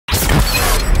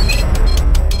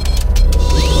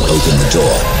Open the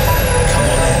door. Come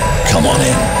on in. Come on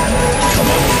in. Come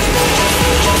on in.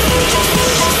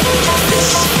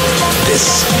 This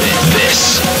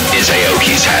is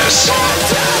Aoki's house.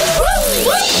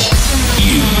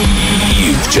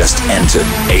 You've just entered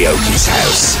Aoki's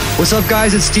house. What's up,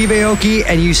 guys? It's Steve Aoki,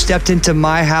 and you stepped into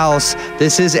my house.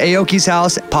 This is Aoki's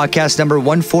house, podcast number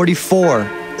 144.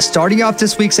 Starting off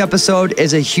this week's episode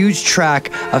is a huge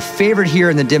track, a favorite here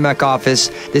in the DMAC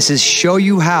office. This is Show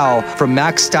You How from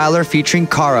Max Styler featuring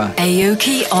Kara.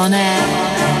 Aoki on air.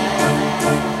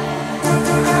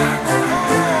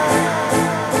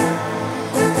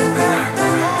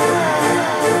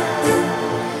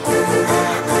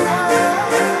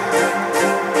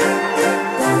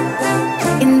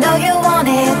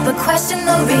 Question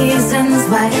the reasons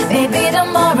why. Maybe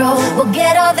tomorrow we'll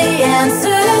get all the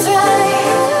answers right.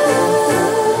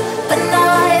 But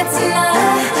not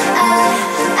tonight.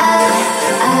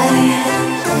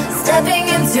 Stepping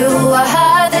into a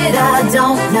heart that I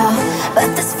don't know,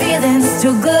 but this feeling's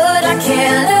too good, I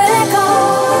can't let it go.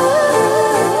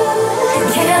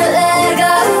 Can't let it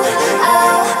go.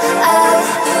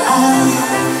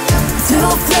 Two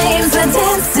flames are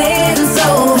dancing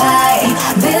so high,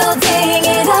 building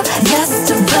it up just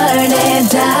to burn it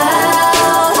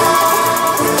down.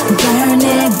 Burn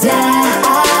it down.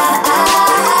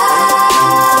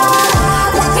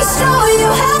 Let me show you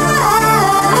how.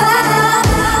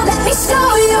 Let me show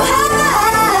you how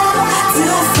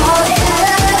to fall in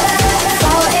love,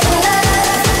 fall in love,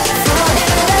 fall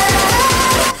in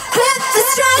love with the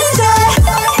stranger.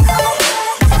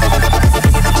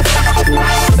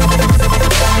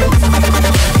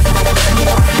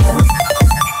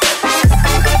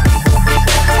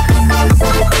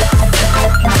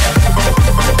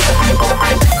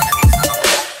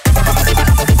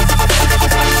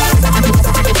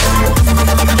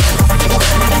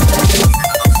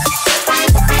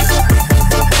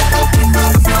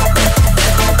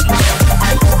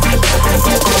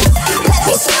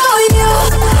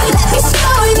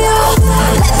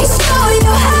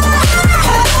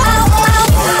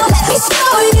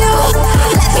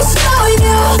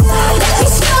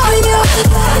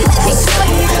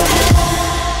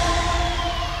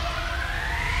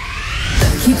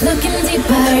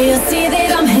 You'll see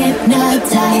that I'm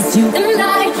hypnotized. You and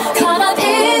I caught up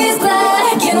in this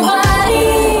black and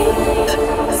white,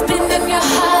 spinning your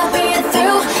heartbeat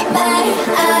through my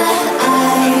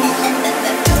eyes.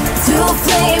 Two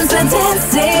flames are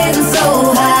dancing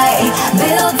so high,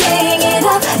 building it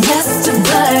up just to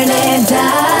burn it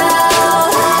down.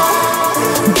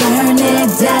 Burn it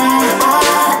down.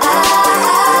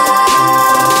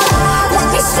 Let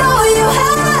me show you how.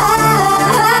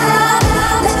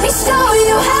 Let me show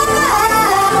you how to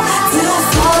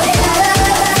fall in love,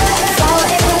 fall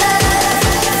in love,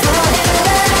 fall in love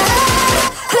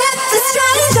with the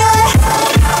stranger.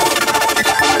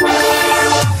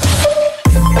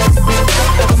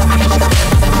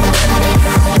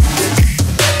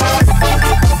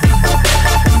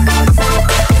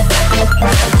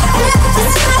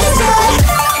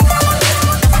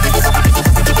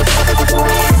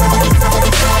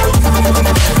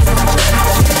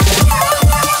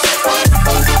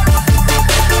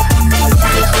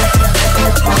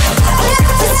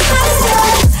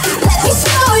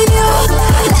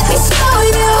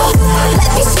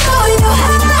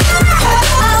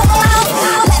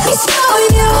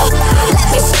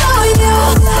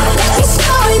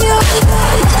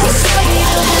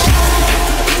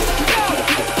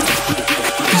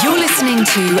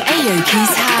 To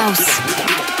Aoki's house.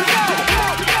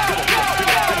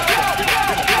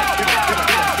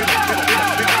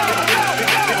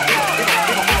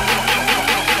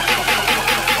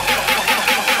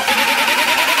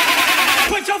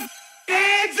 Put your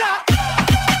hands up!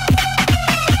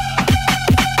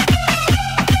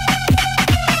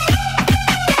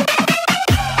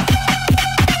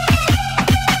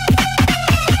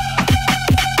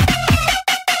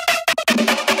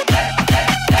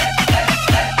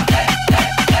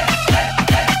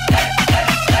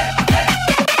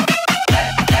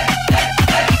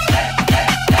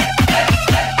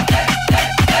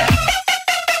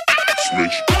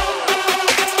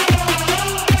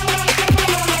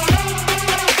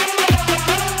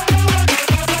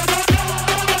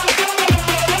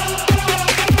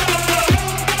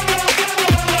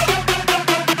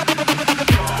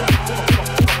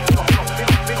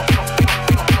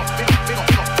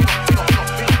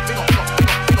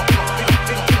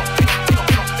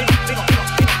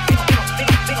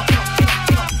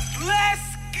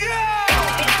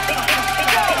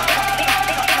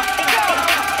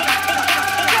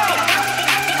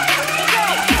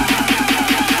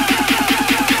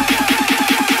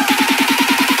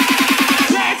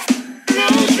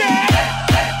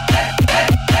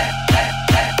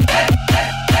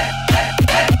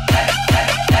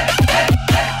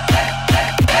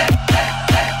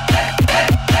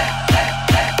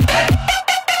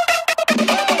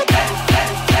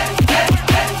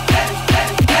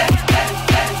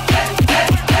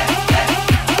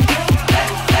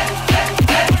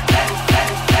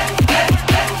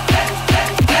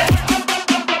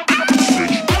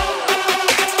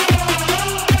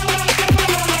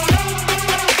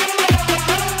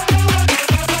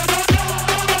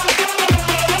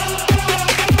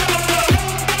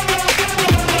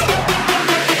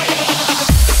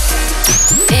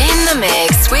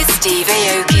 Steve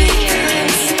Aoki.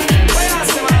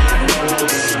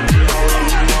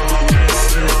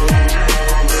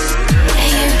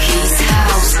 Aoki's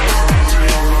house.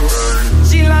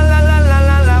 She la la la la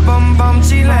la la bum bum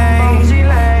she lay.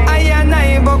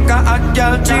 I boca a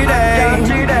girl today.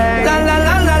 La la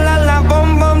la la la la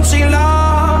bum bum she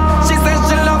love. She said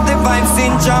she love the vibes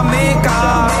in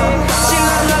Jamaica. She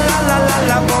la la la la la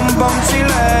la bum bum she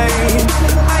lay.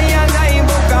 I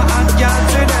boca a girl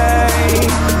today.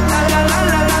 La la la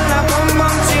la la la bum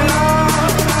bum she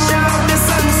love. She love the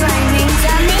sunshine in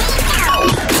Jamaica.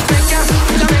 Jamaica,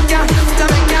 Jamaica,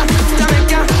 Jamaica,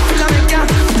 Jamaica, Jamaica,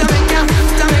 Jamaica,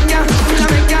 Jamaica,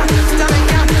 Jamaica,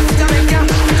 Jamaica,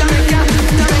 Jamaica,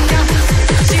 Jamaica.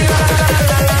 She la la la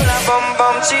la la bum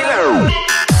bum she love.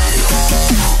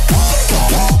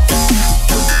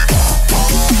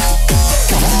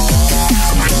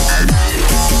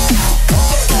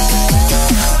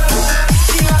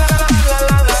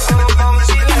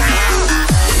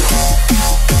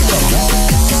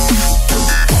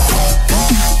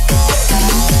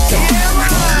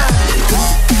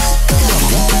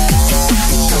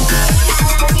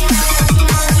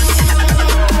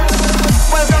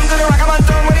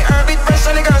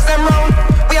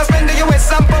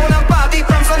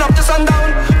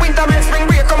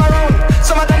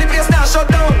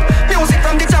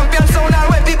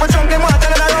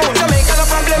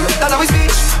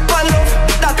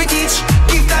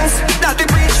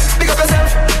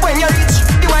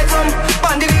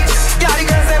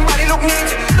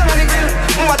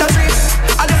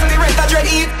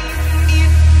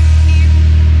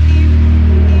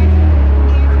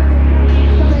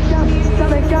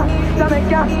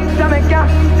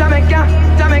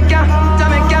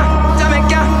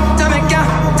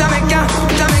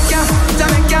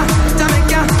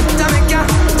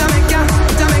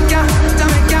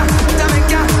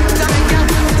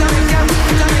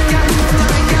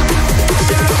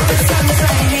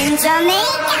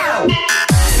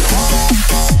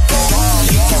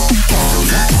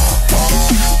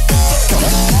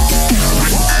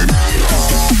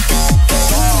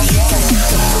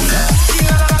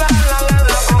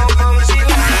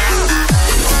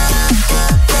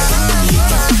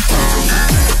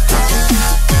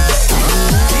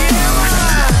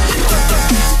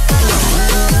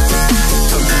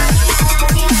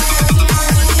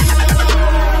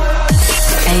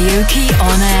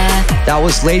 That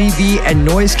was Lady V and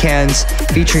Noise Cans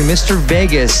featuring Mr.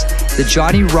 Vegas, the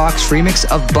Johnny Rocks remix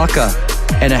of Bucka.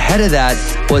 And ahead of that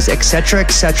was Etc.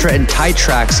 Etc. and Tight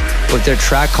Tracks with their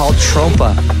track called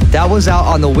Trompa. That was out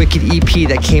on the Wicked EP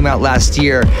that came out last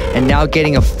year and now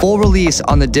getting a full release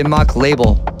on the Dimmock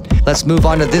label. Let's move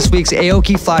on to this week's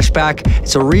Aoki Flashback.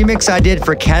 It's a remix I did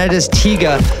for Canada's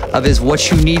Tiga of his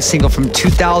What You Need single from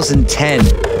 2010.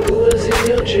 Who was in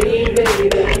your dream, baby?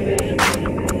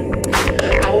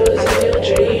 I was in your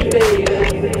dream, baby.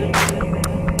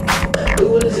 Who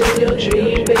was in your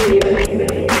dream, baby?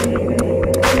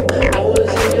 I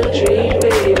was in your dream,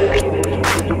 baby.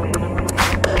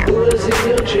 Who was in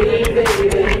your dream,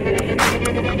 baby?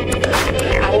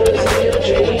 I was in your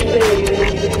dream, baby.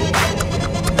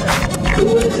 Who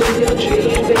was in your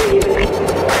dream, baby? I was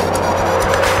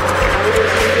in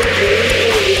your dream,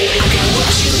 baby. I got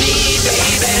what you need,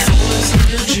 baby. I was in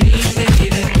your dream,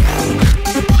 baby.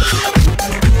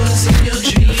 Who was in your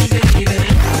dream, baby?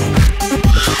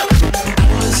 I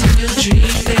was in your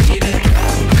dream, baby.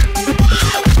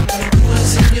 Who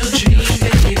was in your dream,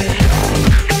 baby?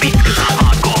 The beat is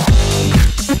hardcore.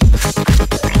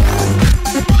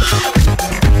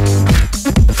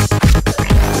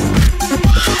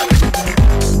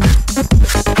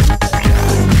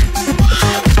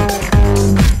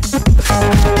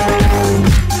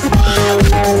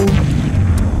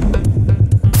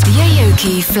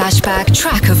 Flashback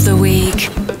track of the week.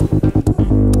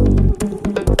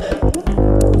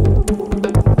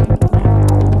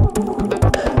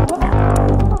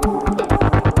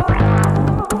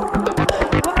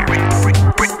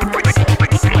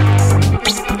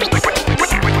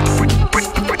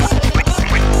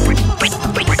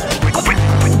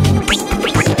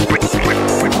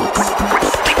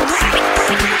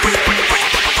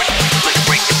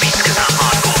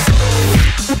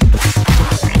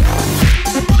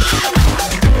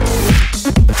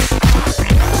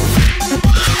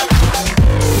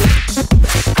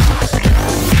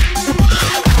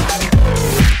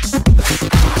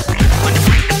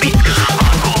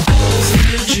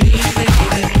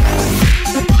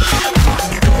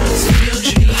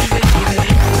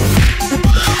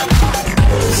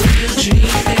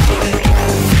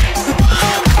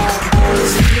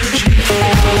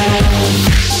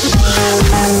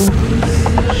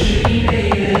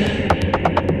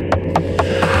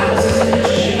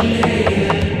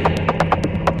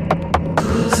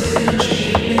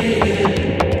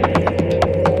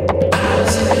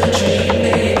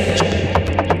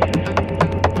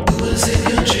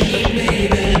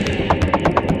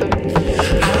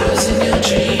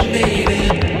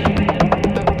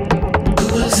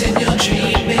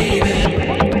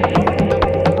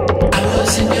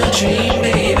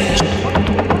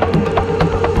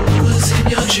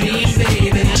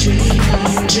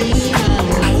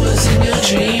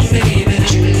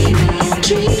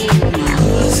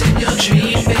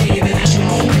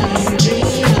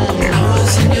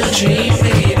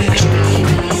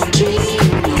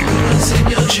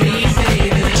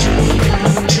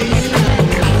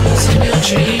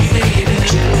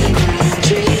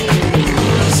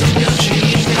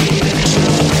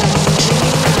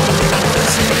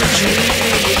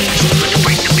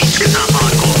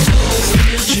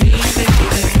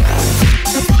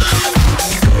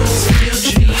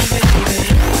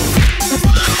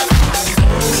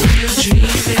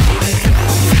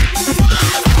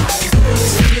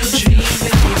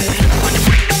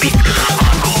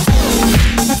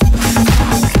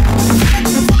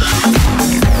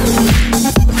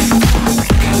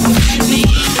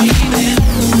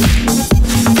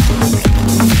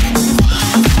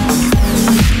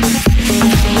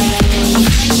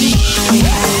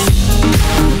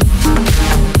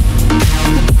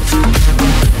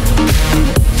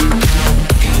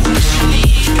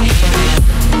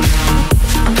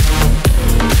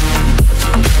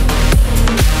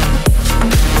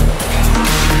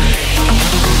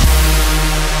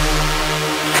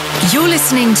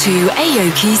 Listening to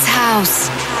Aoki's House.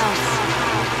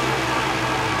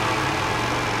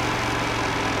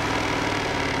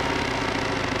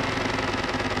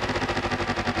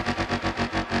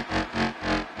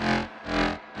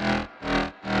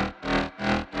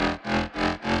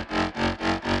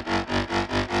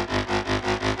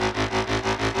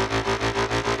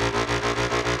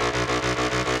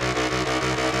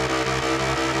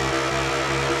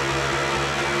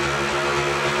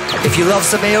 If you love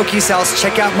some Aoki's House,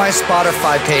 check out my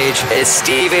Spotify page. It's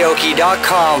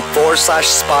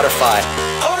steveaoki.com/Spotify.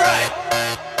 Alright,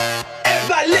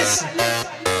 everybody listen.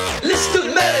 Listen to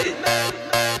the melody.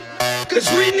 Cause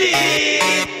we need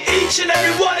each and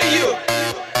every one of you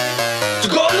to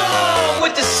go along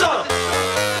with the song.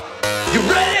 You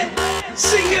ready?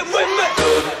 Sing it with me.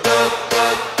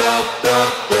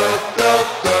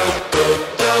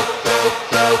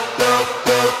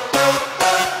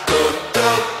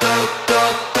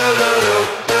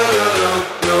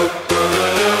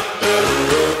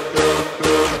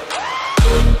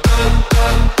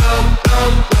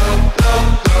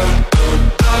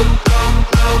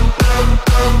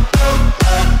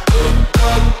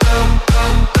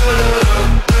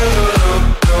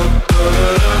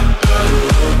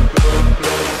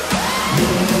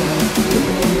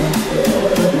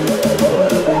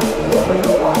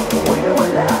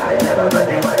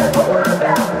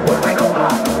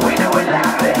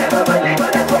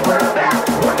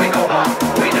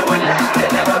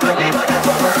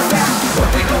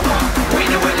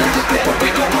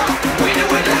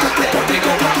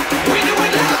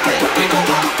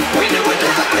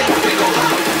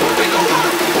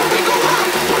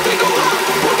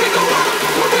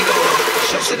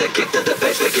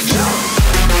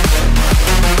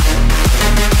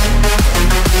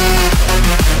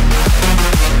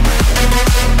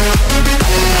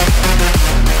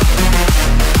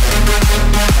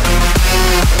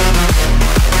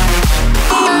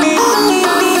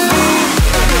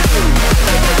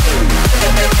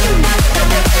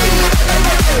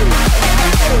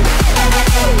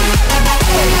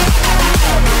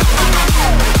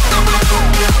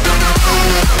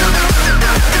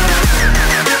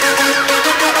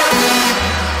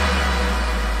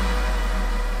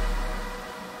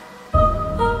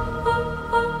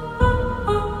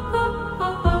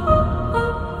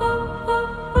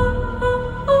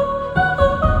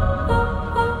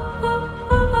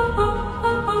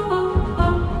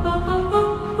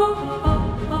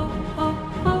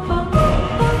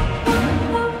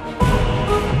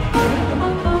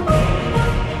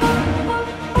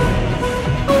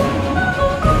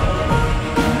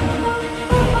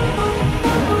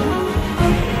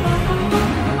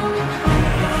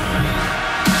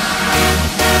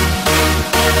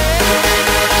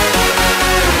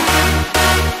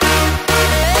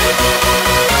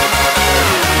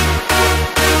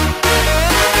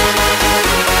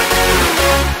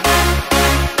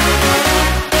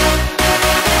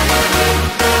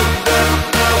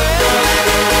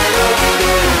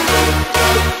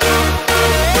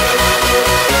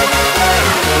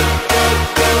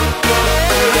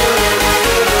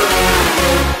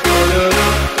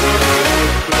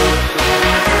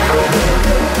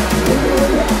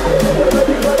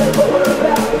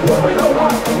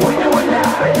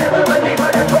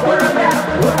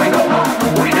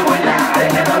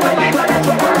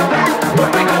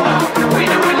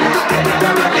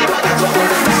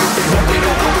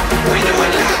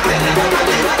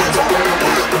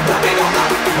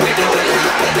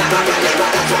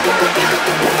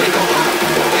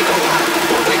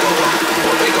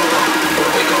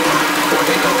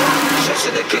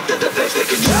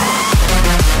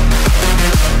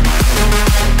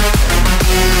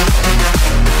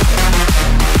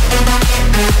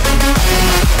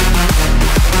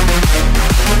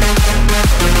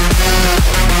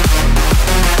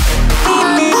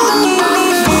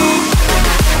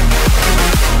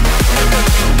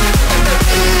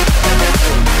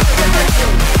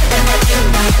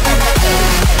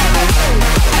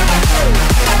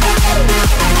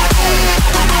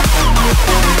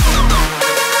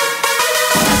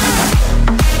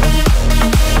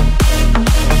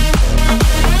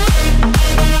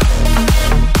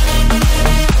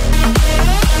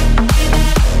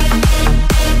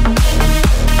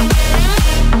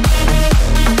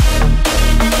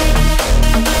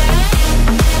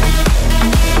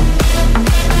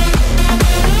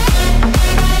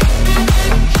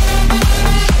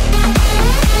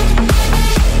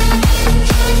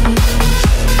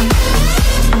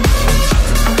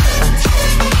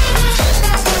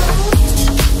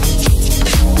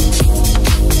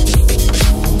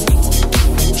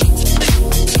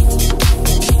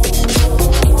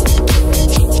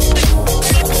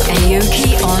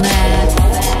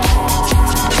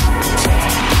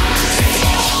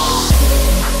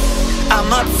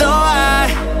 up so high,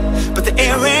 but the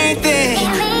air ain't thin.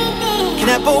 Can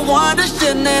ever wonder,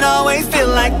 shouldn't it always feel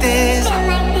like this?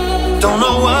 Don't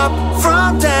know up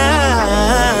from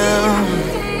down.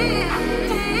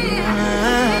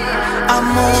 I'm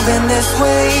moving this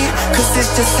way, cause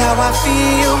it's just how I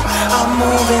feel. I'm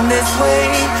moving this way,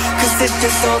 cause it's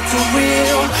just all too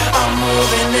real. I'm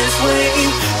moving this way,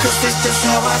 cause it's just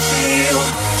how I feel.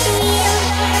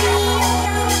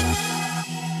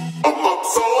 I'm up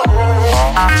so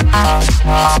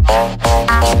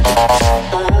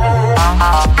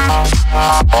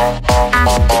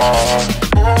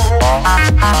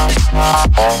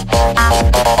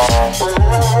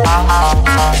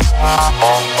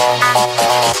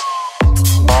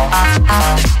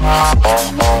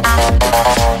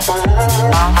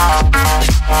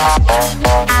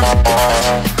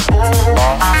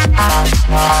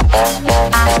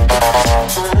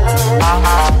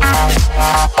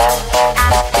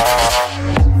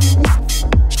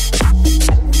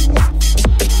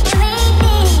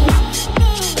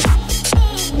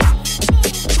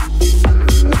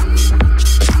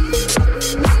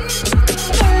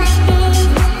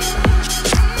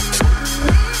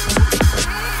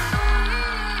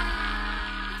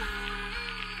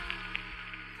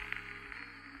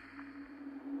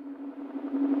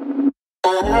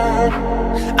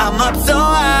I'm up so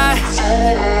high,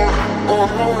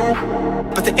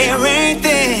 but the air ain't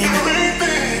thin.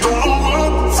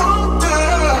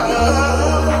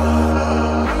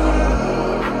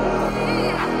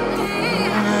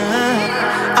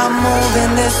 I'm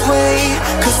moving this way,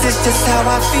 cause it's just how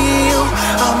I feel.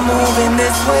 I'm moving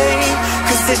this way,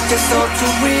 cause it's just all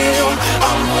too real.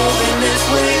 I'm moving this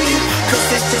way, cause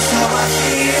it's just how I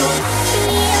feel.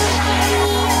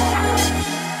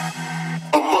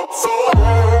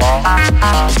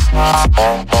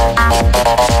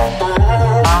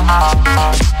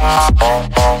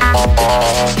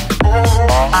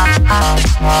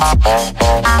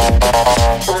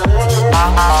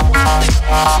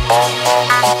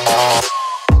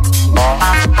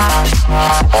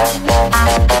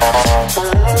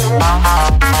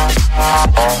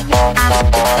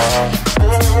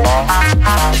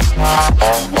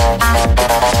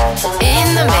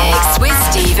 In the mix with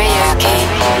Steve Aoki.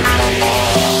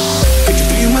 Could you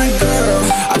be my girl?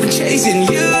 I've been chasing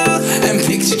you and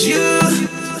pictured you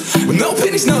with no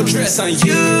panties, no dress on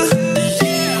you.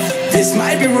 This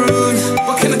might be rude,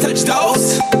 but can I touch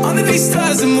those under these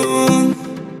stars and moon?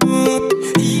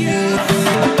 Yeah.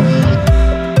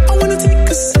 I wanna take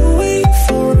us away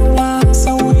for a while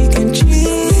so we can chill.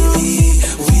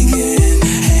 We can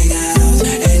hang out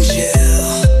and chill.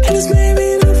 And it's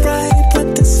maybe not right, but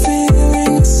this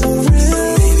feeling is so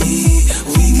real. Maybe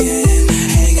we can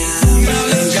hang out. Now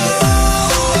let's go.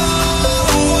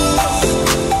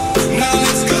 Now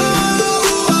let's go.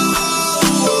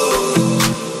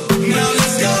 Now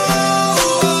let's go.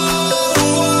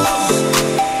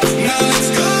 Now let's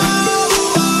go.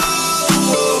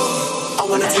 I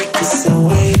wanna take this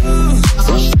away.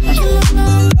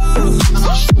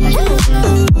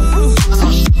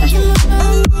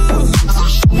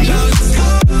 Now let's go.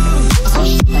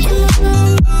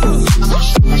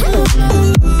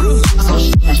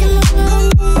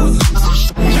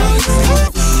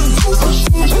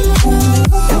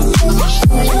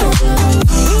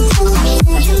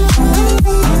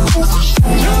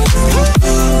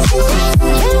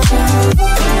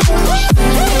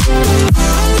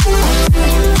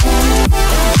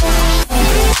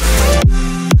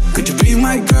 Could you be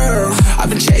my girl? I've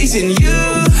been chasing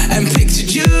you and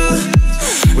pictured you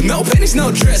with no panties,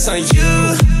 no dress on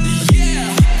you.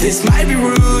 This might be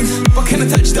rude, but can I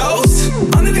touch those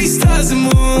under these stars and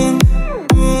moon?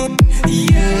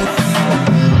 Yeah.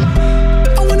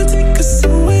 I wanna take us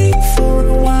away for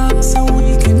a while so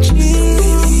we can chill.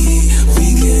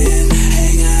 We can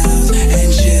hang out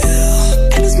and chill.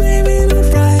 And it's maybe not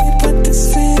right, but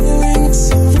this feeling is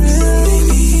so real.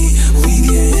 Maybe we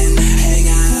can hang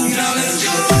out. Now let's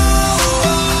go.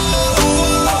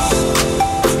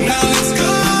 Now let's go.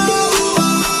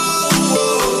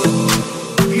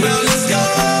 Now let's go.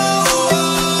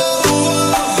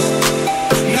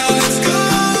 Now let's go.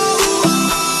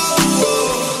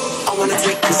 I wanna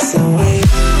take this away.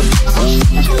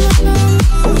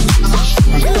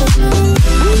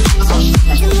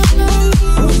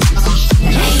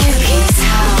 Aoki's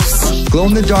House. Glow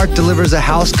in the Dark delivers a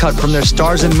house cut from their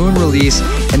Stars and Moon release,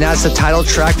 and that's the title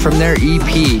track from their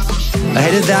EP.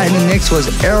 Ahead of that in the mix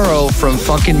was Arrow from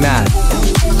Funk and Mad.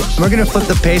 We're gonna flip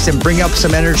the pace and bring up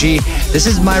some energy. This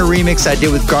is my remix I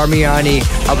did with Garmiani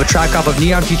of a track off of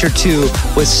Neon Future 2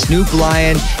 with Snoop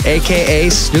Lion, aka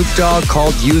Snoop Dogg,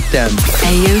 called Youth Them.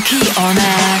 Aoki on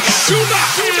air.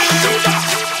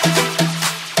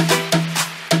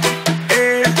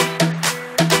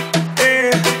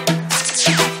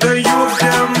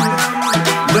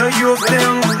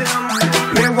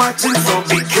 Watching, so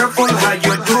be careful how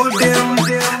you do them.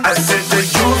 I said the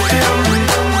youth them,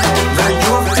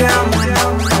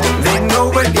 they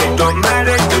know it, it don't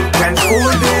matter, you can't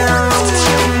fool them.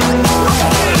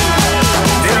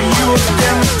 The youth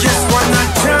them just wanna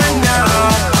turn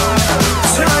up.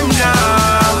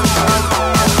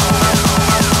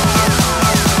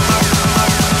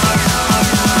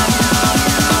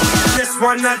 Just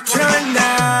wanna turn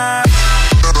up.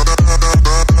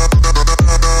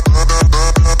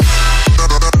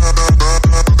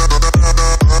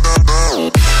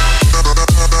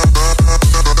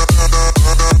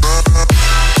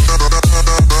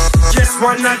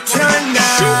 Wanna turn up.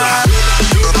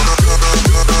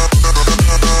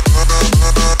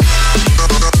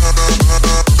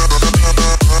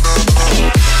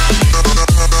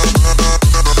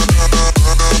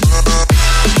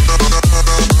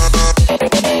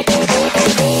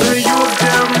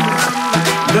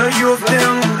 The youth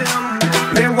them,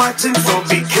 they're watching, so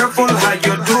be careful how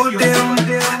you do them.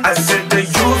 I said the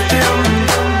youth them,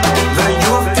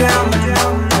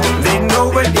 they know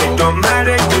it, it don't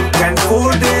matter, you can't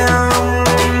fool them.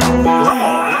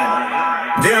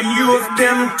 Them youth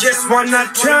them just wanna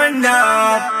turn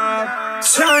up.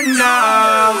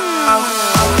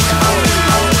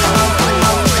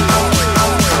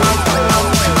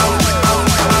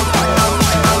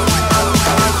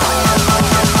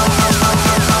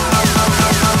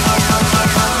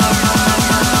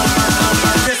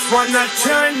 Just wanna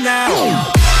turn up.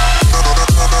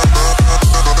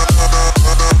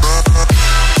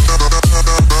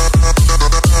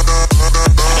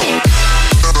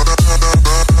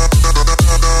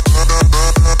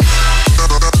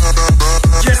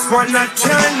 Wanna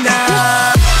turn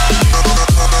up.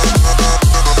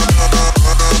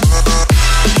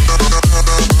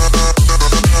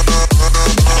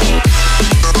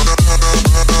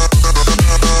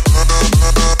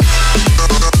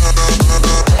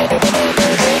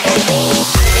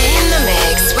 In the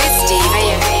mix with Steve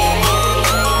Aoki.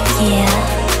 Yeah.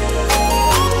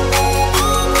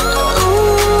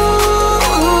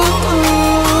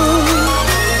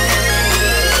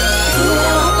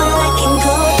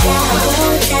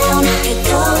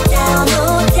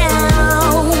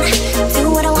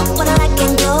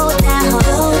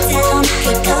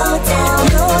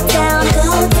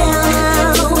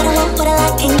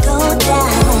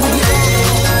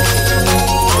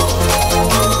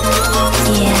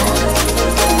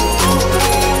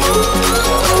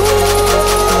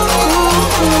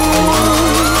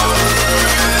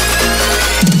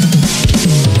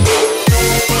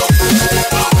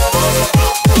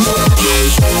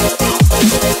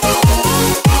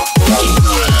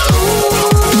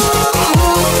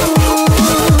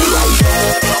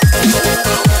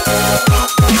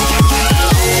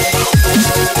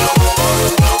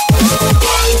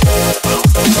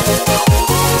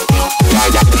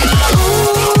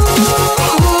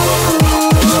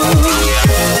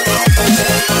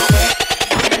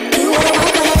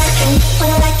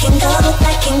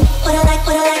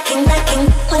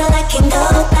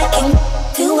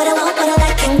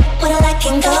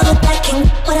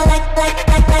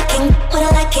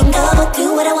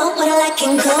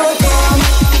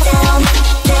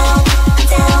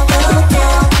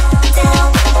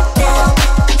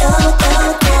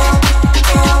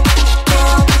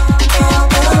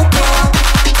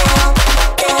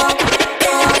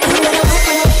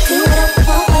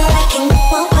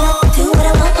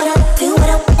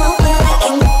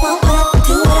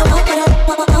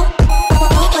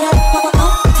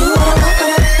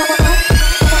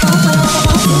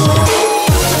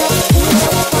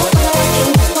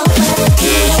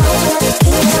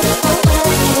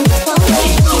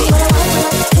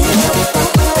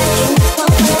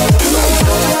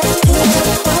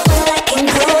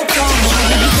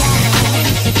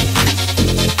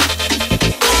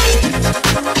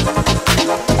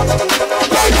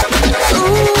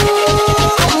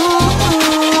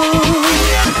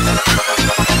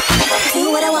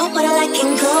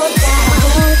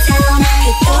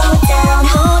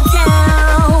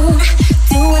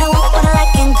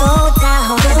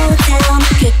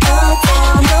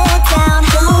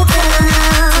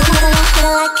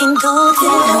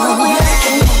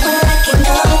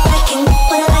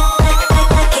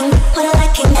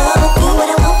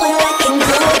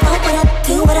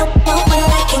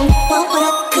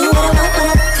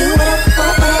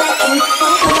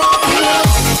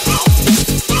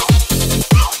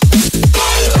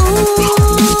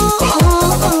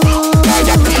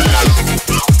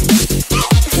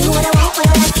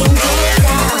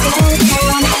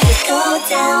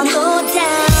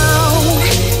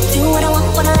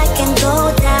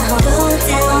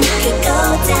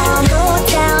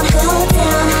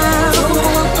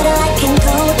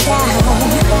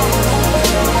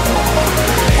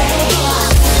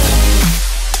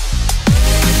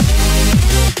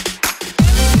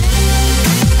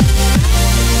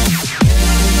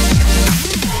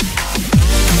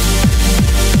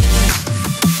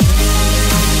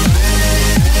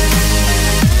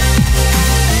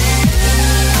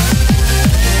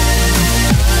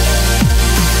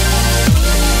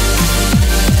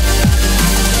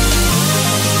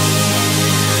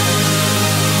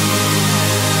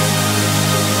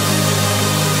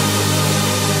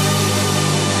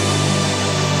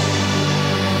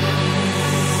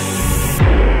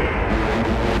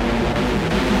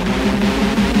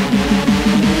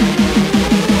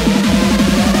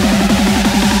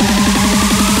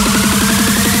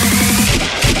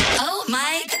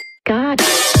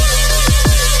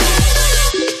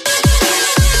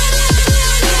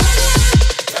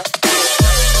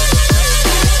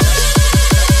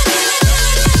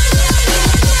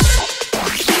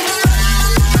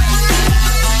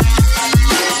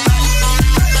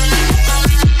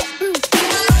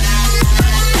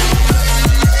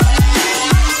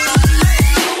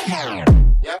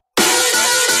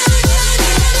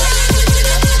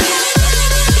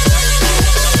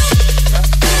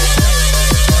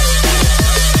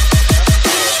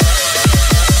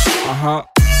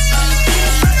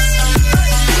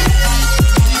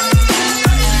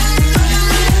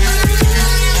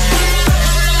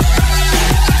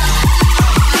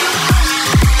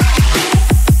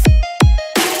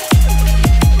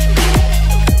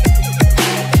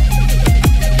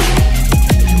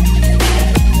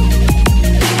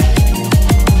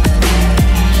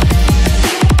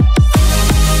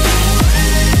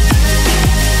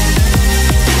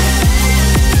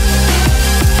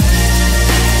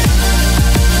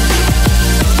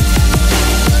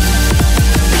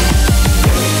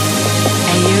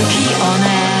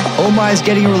 Oh My is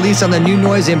getting released on the New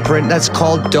Noise imprint that's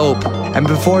called Dope. And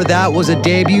before that was a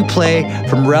debut play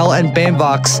from Rel and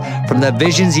Bamvox from the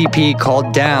Visions EP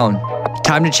called Down.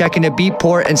 Time to check into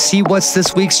Beatport and see what's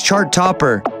this week's chart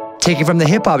topper. Taken from the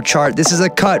hip hop chart, this is a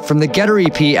cut from the Getter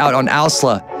EP out on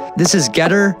Alsla. This is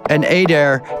Getter and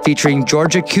Adair featuring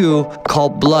Georgia Q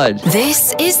called Blood.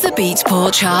 This is the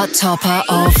Beatport chart topper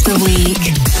of the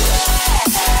week.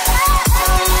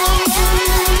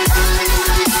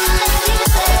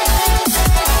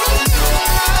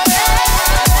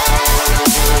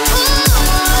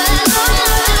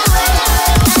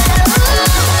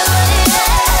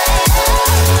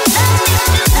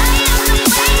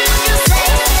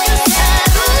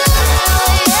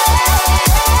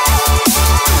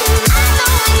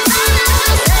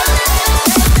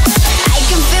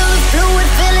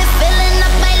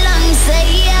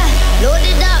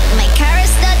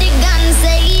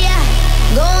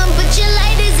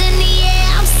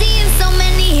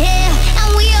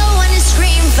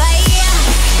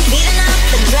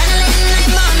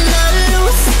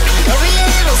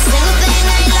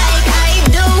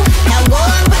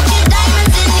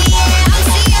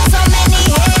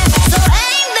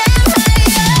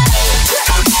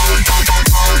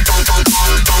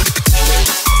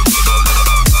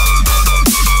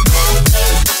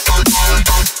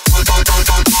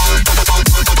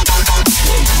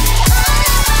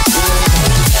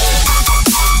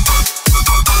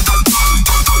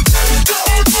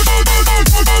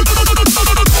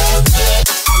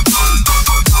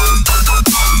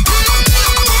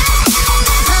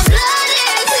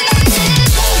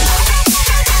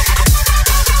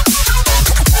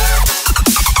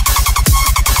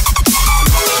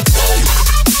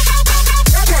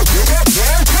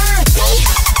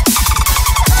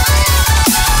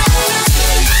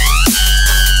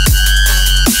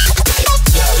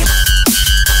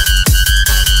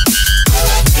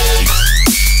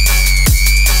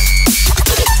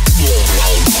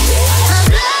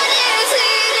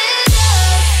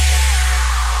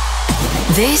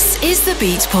 This is the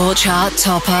Beatport chart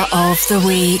topper of the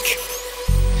week.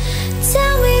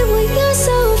 Tell me what you're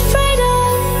so afraid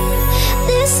of.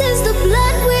 This is the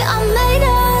blood we are made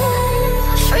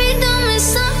of. Freedom is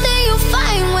something you'll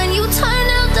find when you turn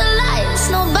out the lights.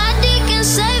 Nobody can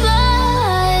save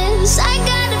us. I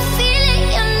got a feeling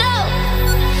you know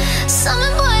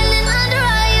something boiling under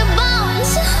all your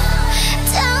bones.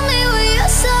 Tell me what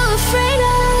you're so afraid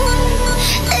of.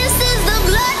 This is the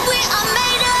blood we are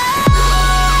made of.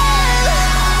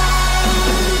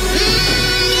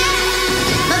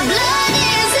 My blood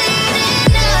is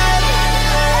eating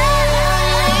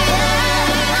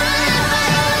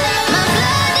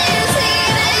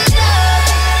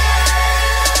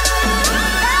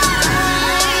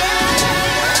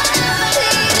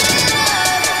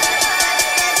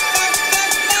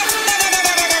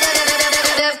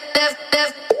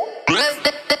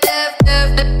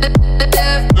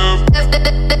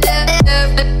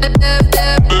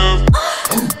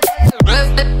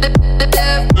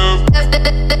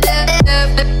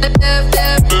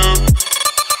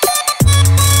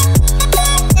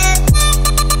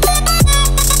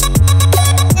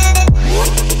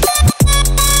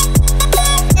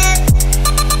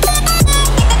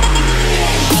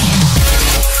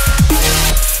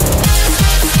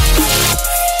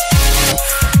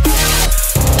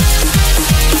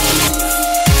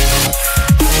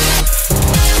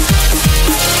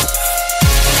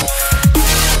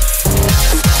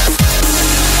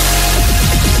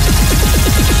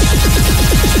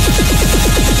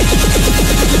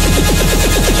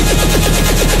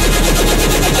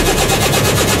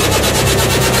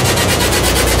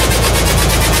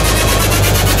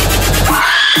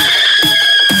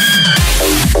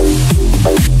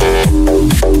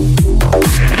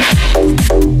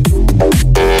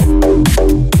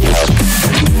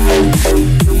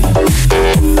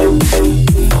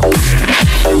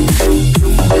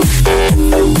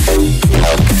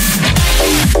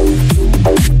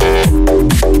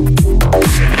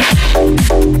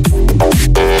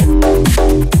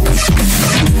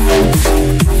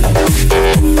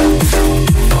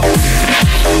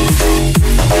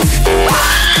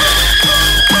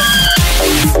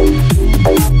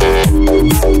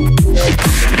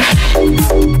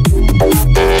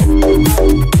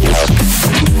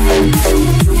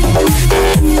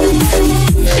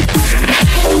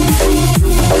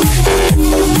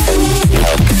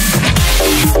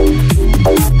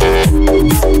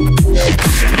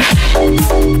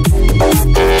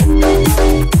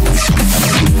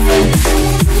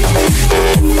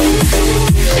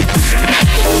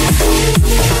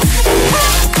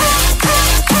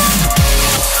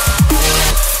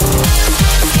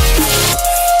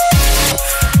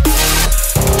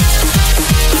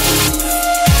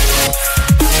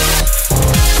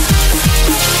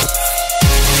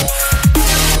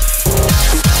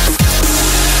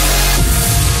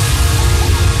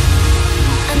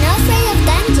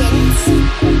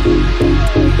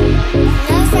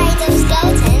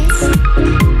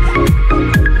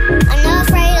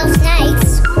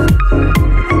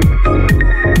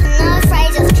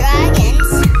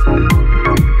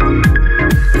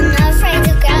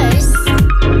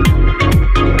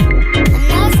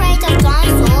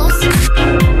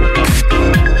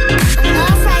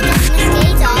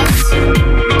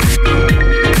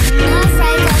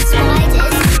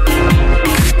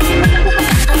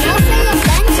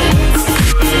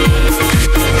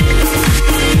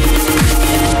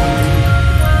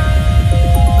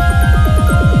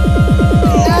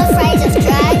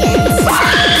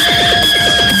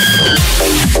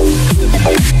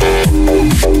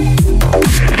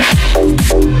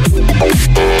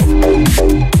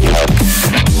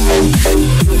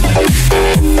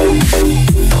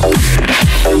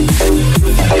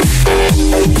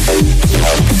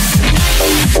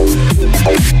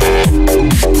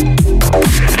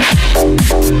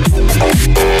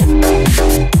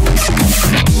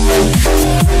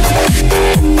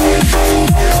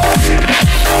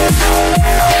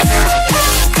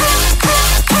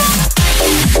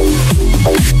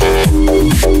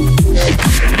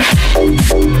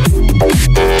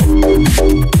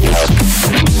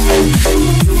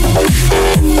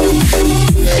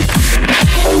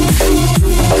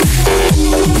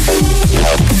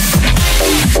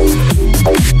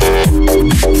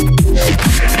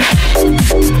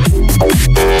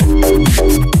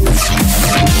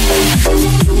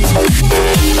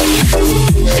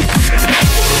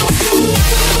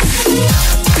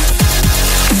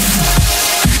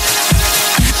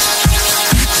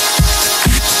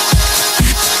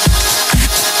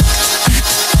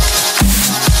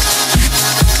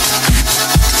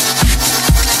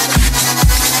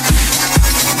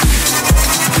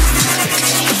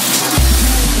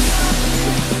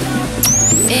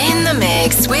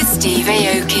Remix with Steve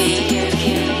Aoki.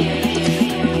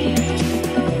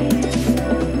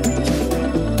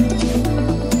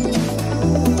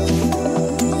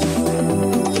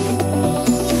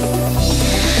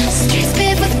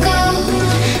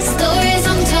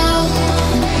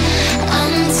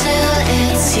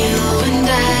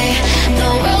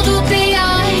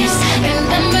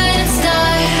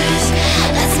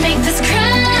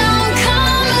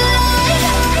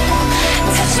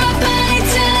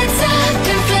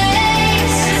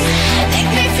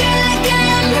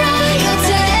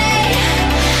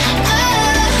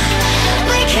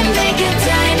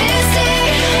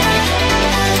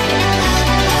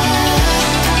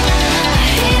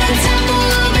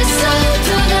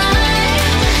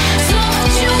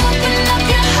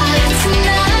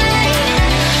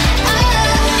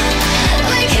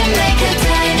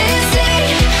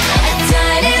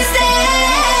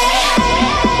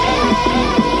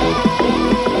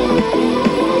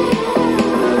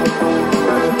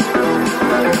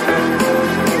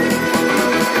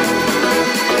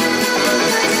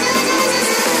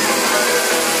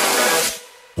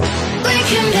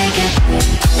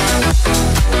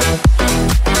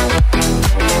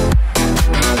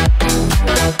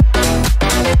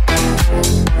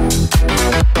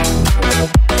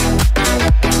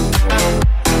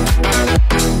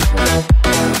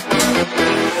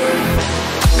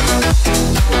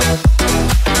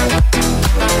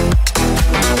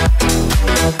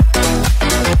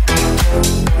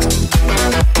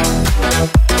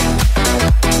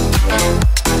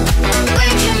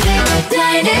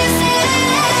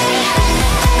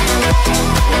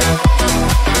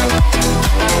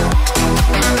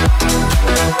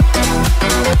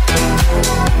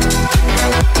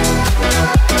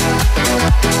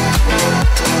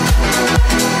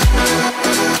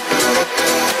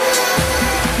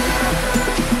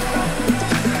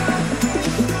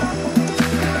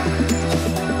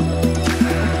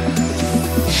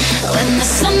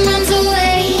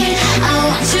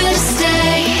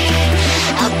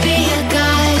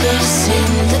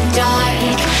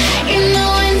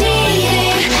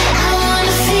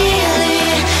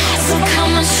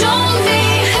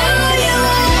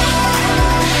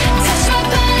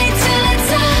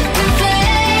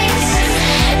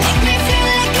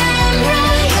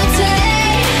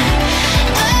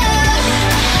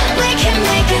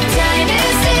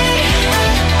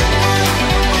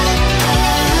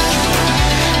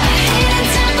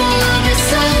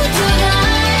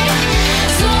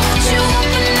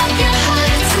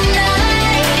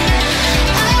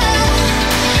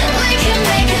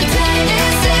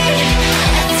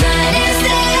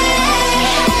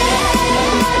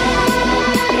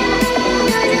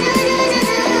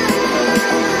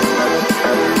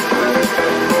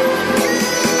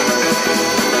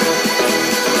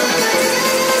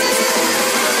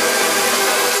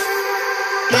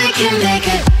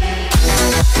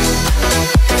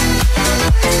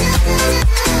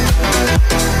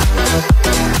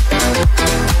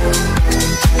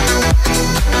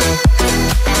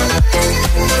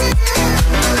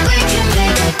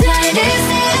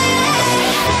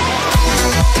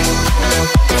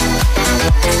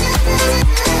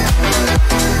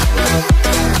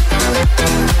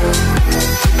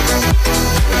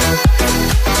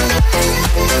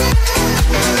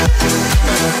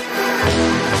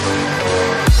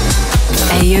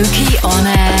 Aoki on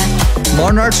air.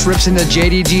 Monarchs rips into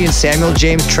JDG and Samuel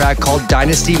James track called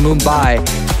Dynasty Mumbai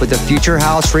with a Future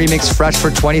House remix fresh for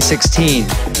 2016.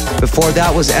 Before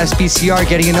that was SBCR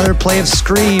getting another play of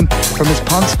Scream from his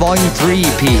Punks Volume 3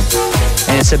 EP.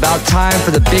 And it's about time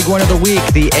for the big one of the week,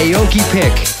 the Aoki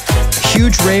pick.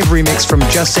 Huge rave remix from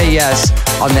Just Say Yes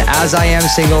on the As I Am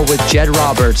single with Jed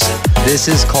Roberts. This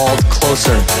is called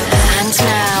Closer. And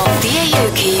now, the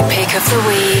Aoki pick of the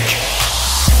week.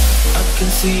 I can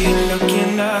see you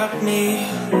looking at me,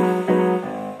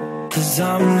 'cause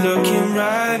I'm looking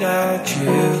right at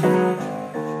you.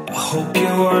 I hope you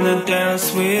wanna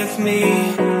dance with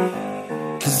me,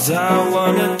 'cause I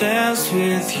wanna dance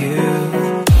with you.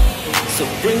 So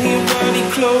bring your body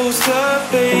closer,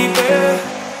 baby.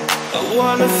 I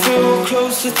wanna feel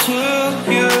closer to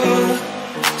you.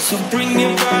 So bring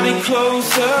your body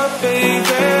closer,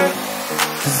 baby,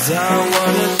 'cause I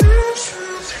wanna dance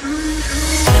with you.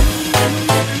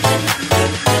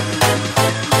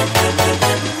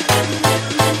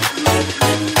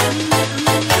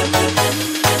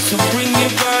 So bring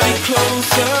your body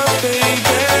closer,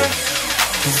 baby,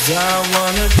 'cause I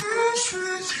wanna dance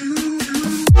with you.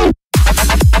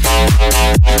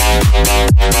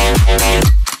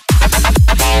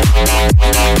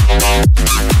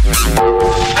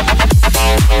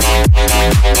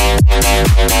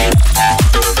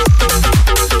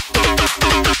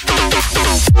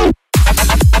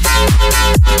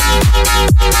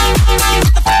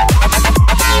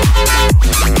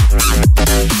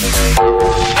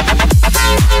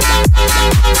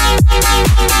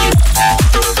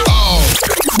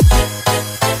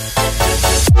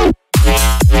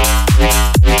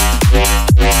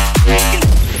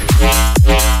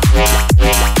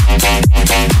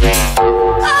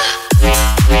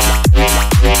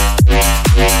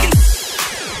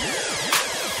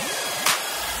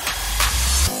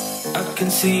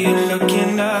 see you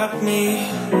looking at me,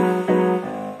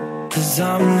 'cause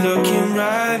I'm looking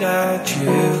right at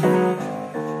you.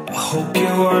 I hope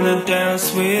you wanna dance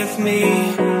with me,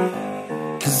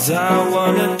 'cause I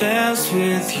wanna dance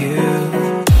with you.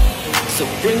 So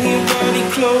bring your body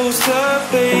closer,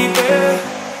 baby.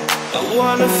 I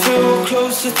wanna feel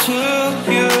closer to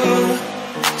you.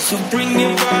 So bring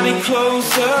your body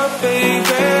closer,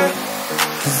 baby,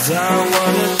 'cause I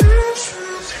wanna dance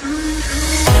with you.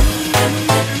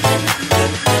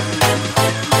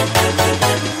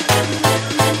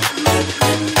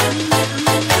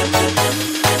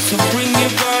 So bring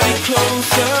your body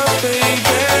closer,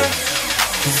 baby,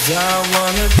 'cause I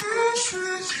wanna dance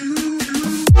with you.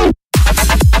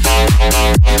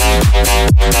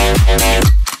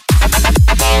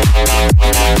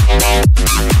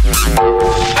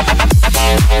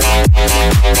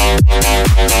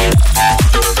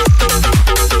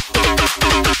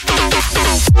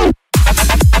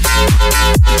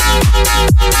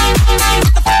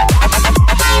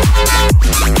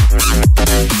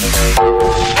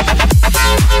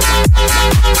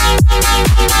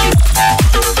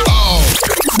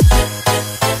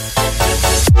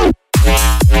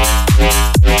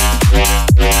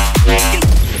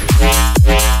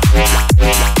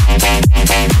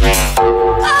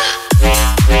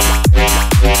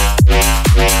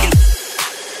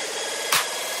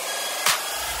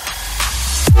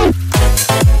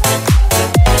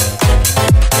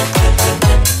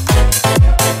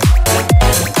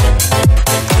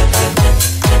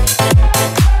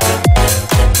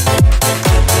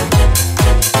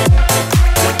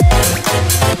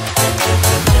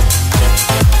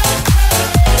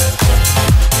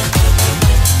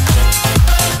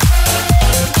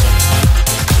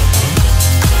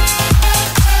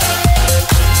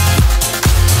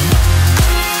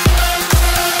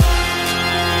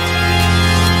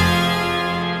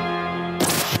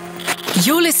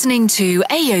 You're listening to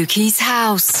Aoki's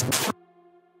House.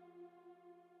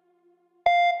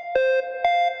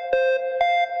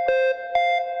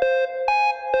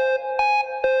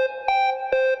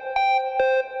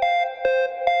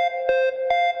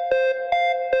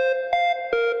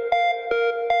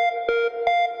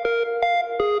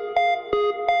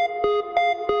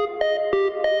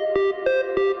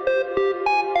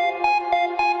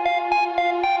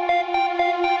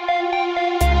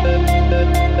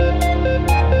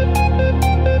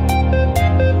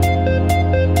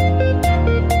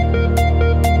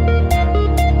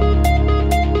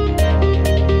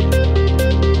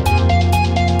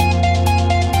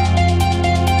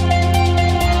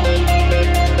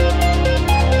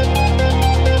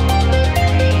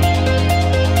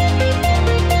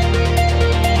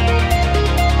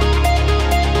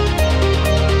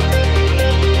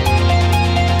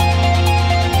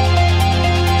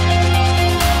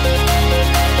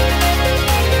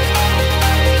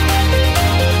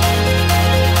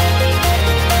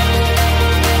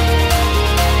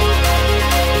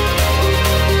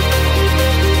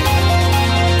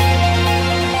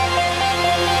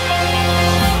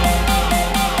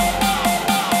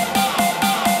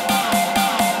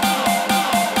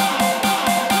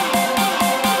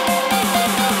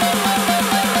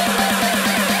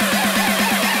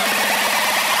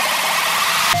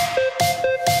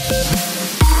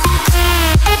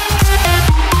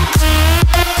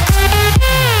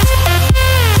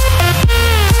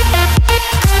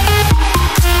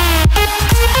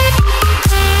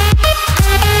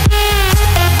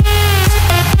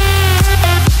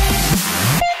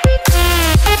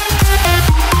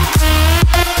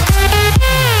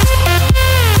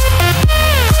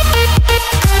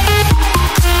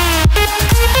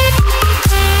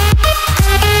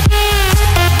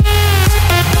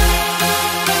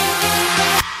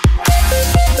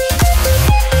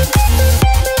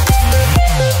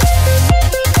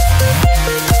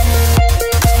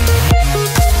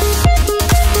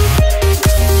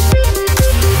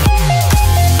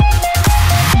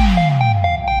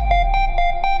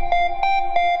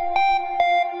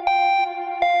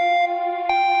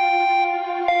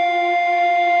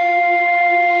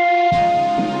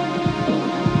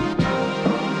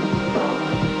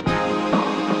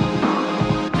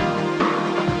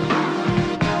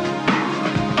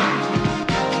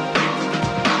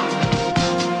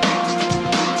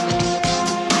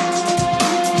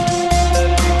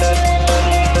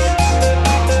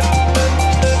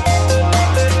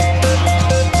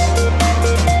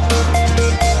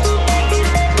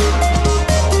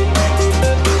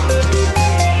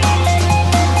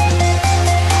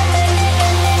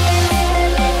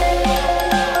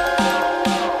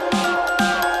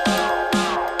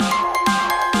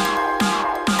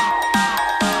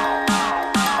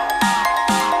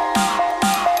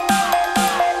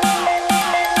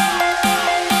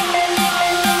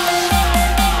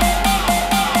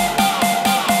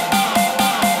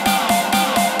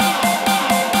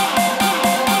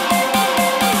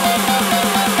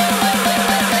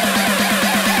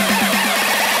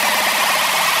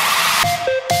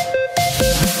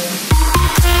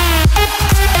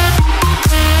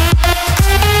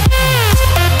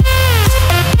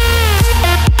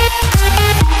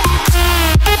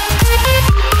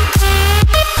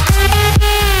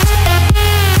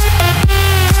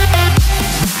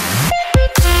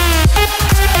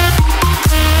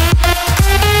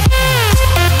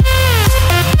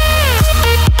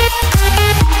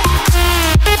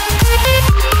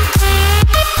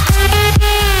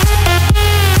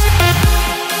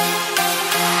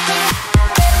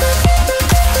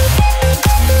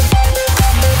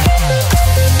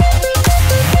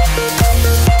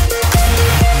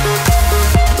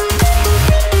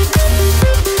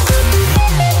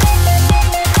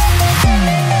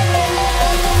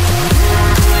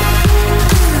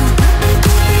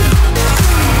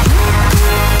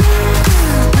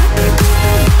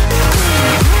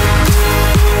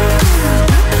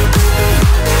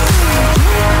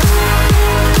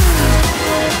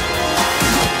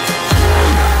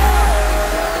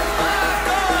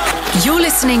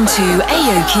 listening to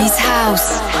Aoki's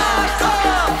House.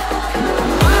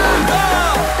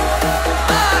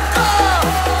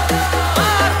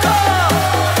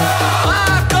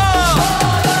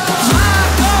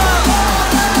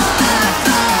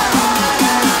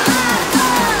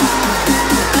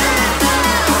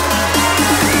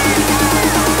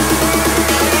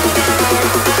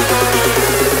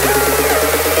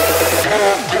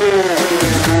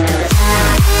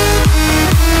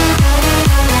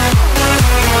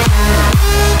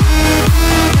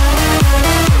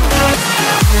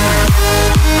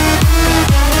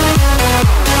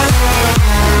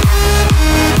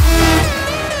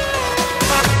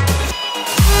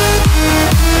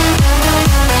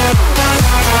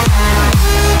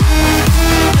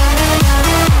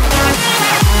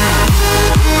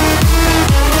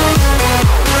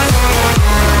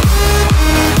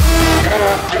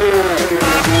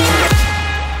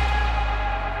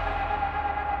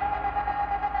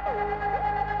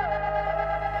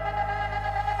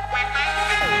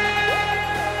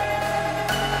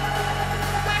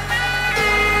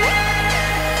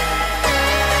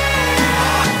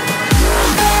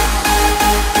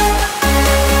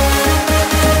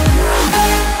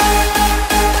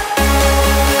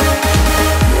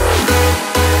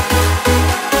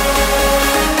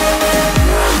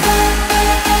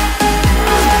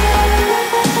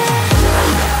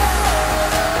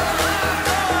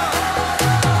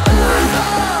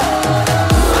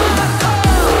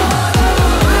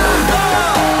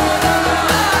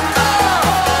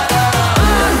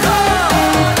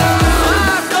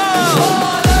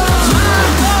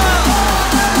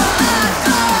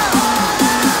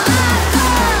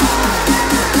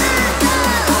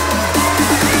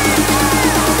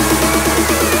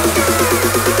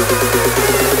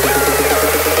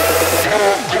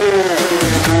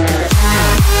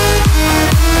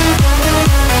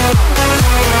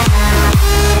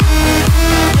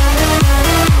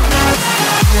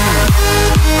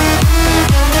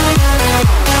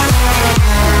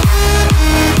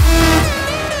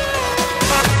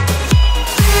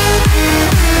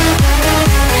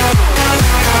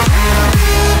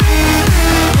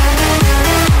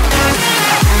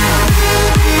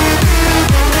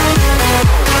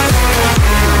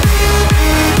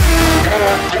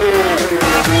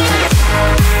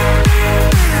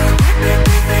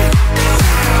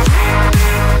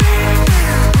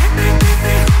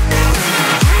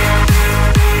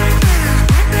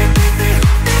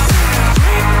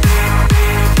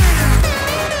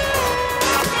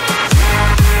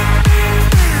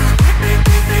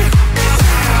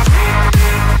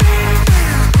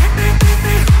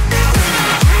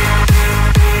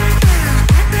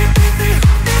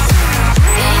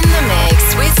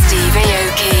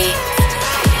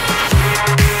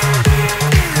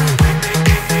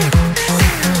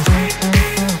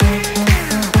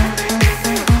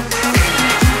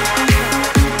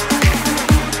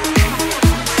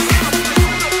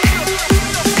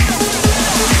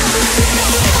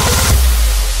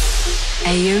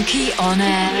 Aoki on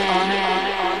air.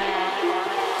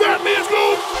 That means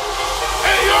move.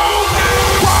 Aoki.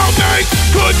 Wild night,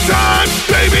 good time,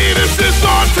 baby, this is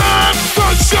our time.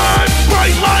 Sunshine,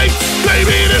 bright lights,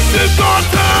 baby, this is our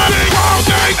time. Wild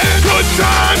night, good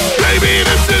time, baby,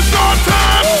 this is our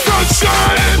time.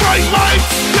 Sunshine, bright lights,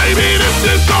 baby, this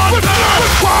is our time.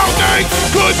 Wild night,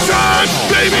 good time,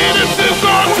 baby, this is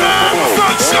our time.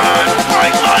 Sunshine,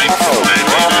 bright lights,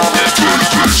 baby, this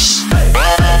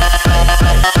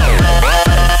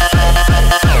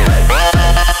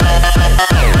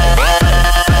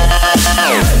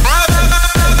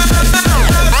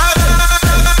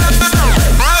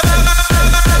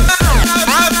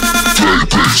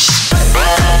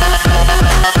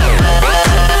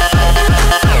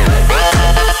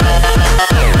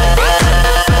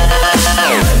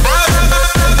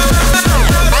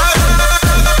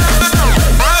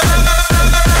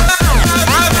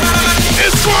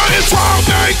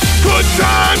is our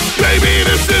time. Baby,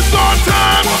 this is our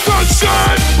time.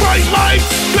 Sunshine, bright lights,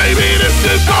 baby, this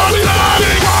is our time.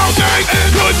 Wild night,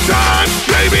 good time,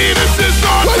 baby, this is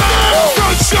our time.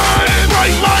 Sunshine,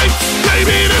 bright lights,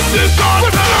 baby, this is our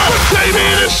time. Baby,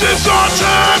 this is our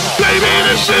time. Baby,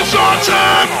 this is our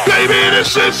time. Baby,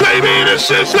 this is, baby,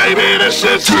 this is, baby, this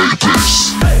is. Take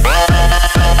this.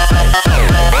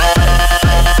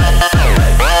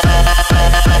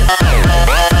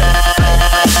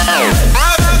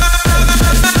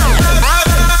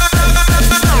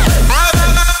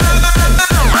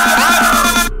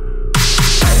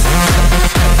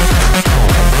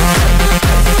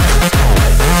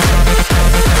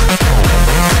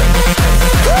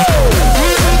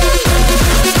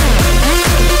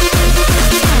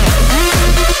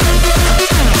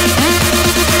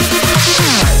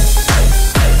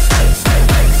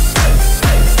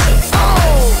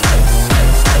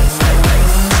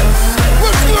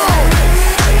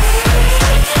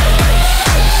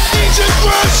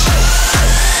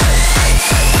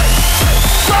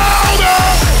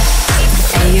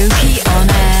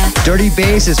 Dirty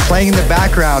Bass is playing in the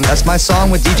background. That's my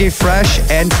song with DJ Fresh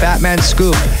and Fatman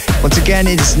Scoop. Once again,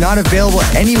 it is not available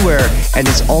anywhere and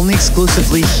it's only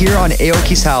exclusively here on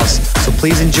Aoki's house, so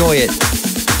please enjoy it.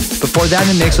 Before that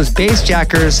in the mix was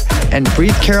Bassjackers and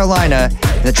Breathe Carolina,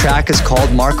 and the track is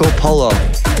called Marco Polo.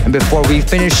 And before we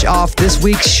finish off this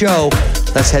week's show,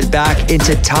 let's head back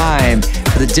into time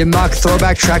for the Dimmock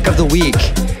Throwback Track of the Week.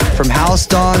 From House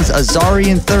Dawn's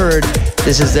Azarian Third,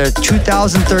 this is their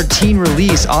 2013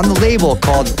 release on the label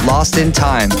called Lost in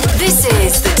Time. This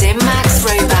is the Dimmock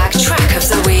Throwback Track of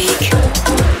the Week.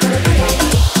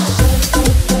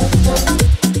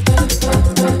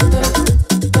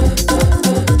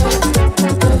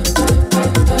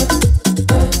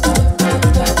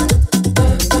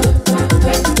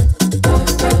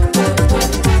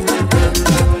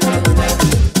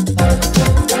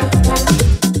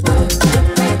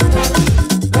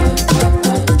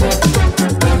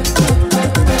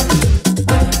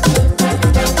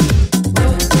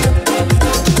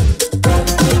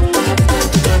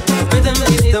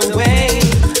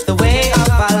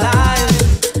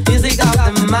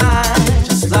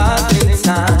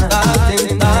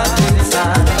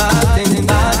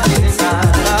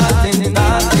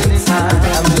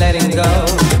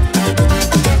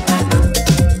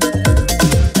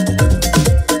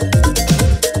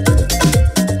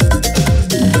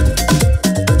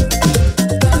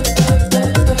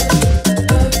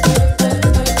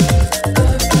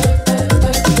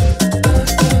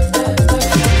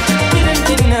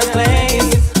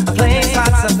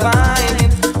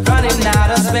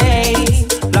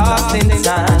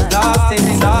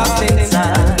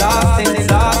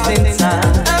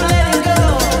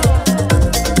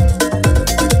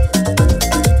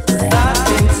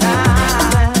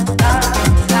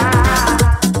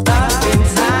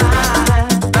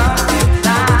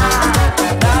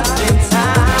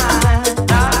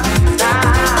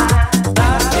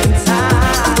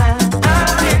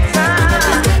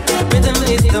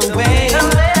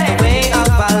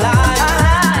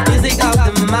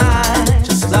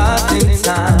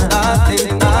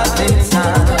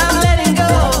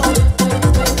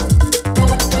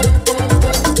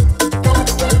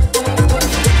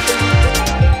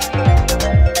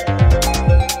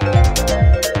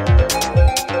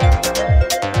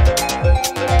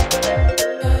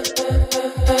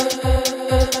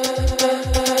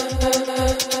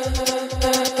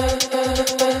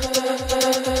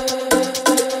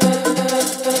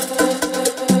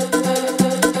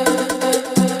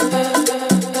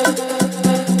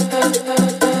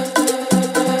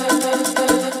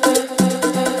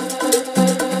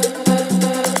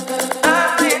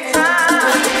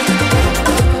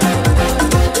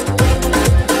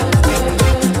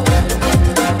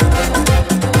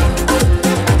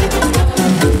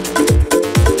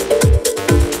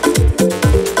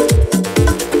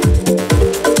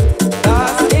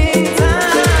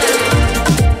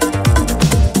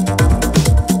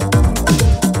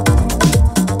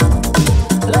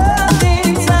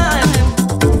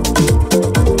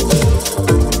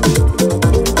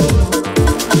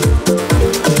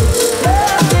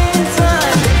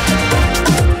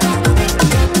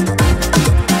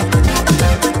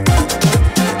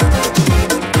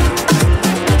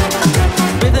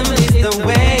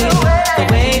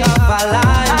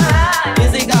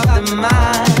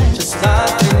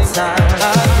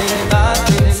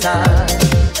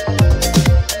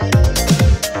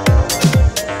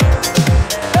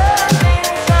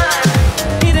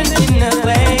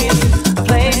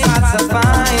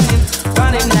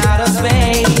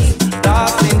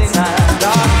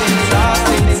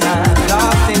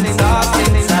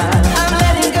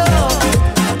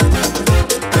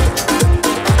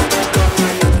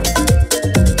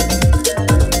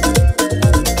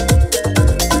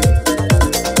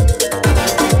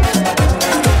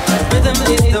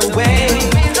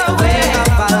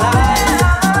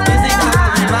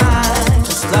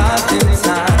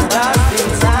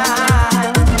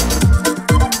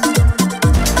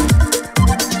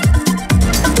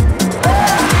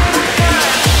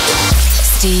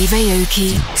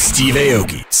 Steve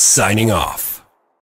Aoki signing off.